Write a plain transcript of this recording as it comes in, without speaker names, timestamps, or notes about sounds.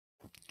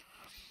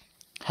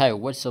Hi,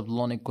 what's up,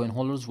 LUNC coin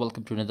holders?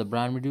 Welcome to another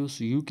brand video.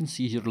 So you can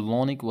see here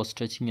LUNC was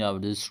touching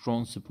out this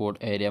strong support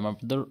area, my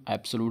brother.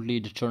 Absolutely,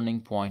 the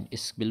turning point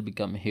is will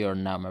become here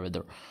now, my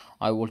brother.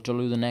 I will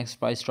tell you the next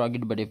price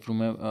target, but if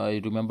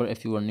remember,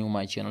 if you are new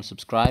my channel,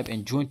 subscribe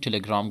and join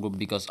Telegram group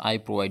because I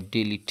provide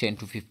daily 10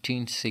 to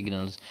 15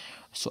 signals.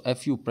 So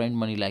if you print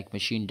money like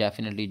machine,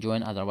 definitely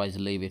join. Otherwise,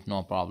 leave it,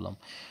 no problem.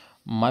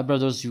 My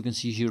brothers, you can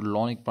see here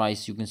LUNC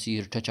price, you can see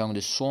here touch on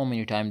this so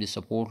many times, the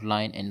support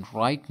line, and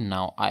right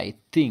now I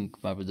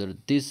think, my brother,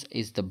 this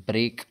is the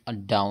break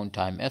down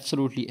time.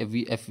 Absolutely,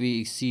 if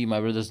we see, my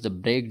brothers, the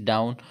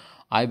breakdown,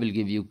 I will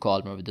give you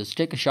call, my brothers.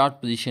 Take a short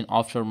position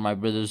after, my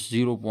brothers,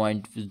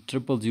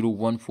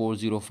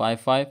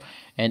 0.001405,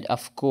 and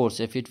of course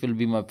if it will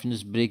be, my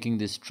friends, breaking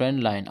this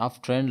trend line, my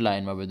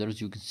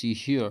brothers, you can see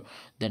here,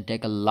 then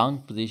take a long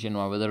position,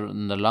 my brother.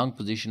 In the long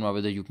position, my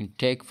brother, you can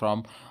take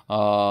from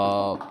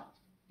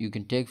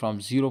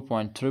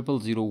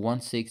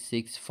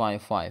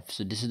 0.00016655.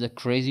 So this is the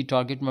crazy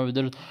target, my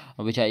brother,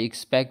 which I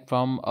expect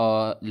from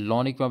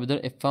LUNC, my brother.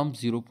 If from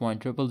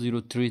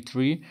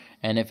 0.0033,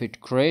 and if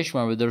it crash,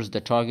 my brothers, the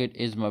target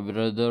is, my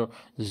brother,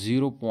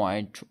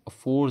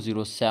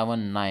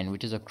 0.4079,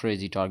 which is a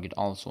crazy target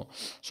also.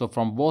 So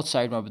from both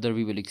sides, my brother,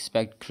 we will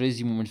expect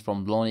crazy movements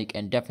from LUNC,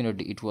 and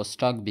definitely it was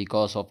stuck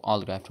because of all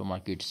the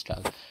aftermarket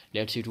stuck.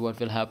 Let's see what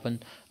will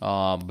happen.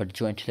 But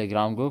join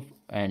Telegram group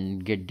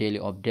and get daily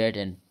update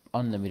and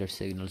unlimited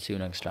signal. See you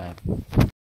next time.